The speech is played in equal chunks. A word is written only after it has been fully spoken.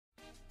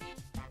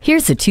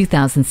Here's a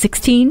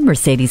 2016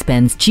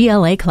 Mercedes-Benz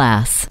GLA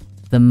class.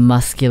 The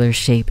muscular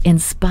shape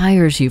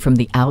inspires you from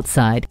the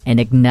outside and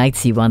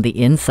ignites you on the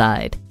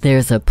inside.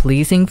 There's a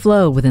pleasing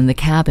flow within the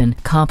cabin,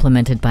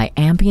 complemented by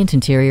ambient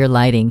interior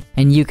lighting,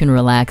 and you can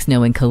relax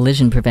knowing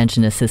Collision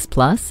Prevention Assist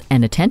Plus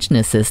and Attention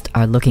Assist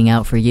are looking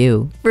out for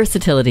you.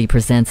 Versatility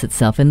presents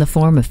itself in the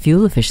form of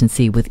fuel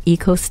efficiency with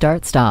Eco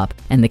Start Stop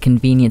and the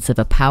convenience of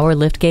a power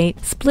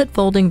liftgate, split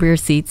folding rear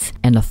seats,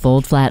 and a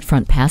fold-flat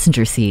front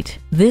passenger seat.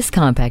 This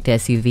compact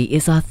SUV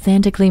is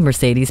authentically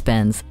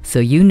Mercedes-Benz, so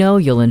you know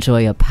you'll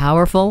enjoy a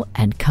powerful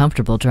and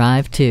comfortable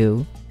drive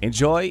too.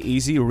 Enjoy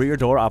easy rear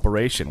door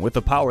operation with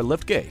the power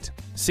liftgate.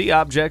 See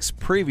objects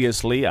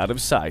previously out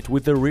of sight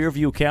with the rear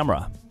view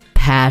camera.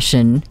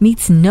 Passion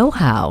meets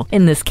know-how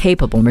in this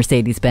capable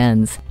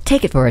Mercedes-Benz.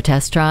 Take it for a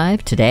test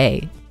drive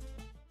today.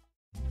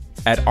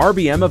 At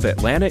RBM of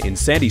Atlanta in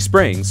Sandy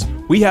Springs,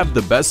 we have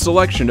the best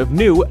selection of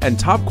new and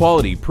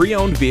top-quality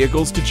pre-owned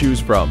vehicles to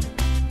choose from.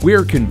 We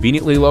are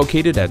conveniently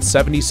located at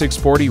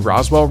 7640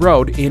 Roswell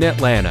Road in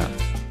Atlanta.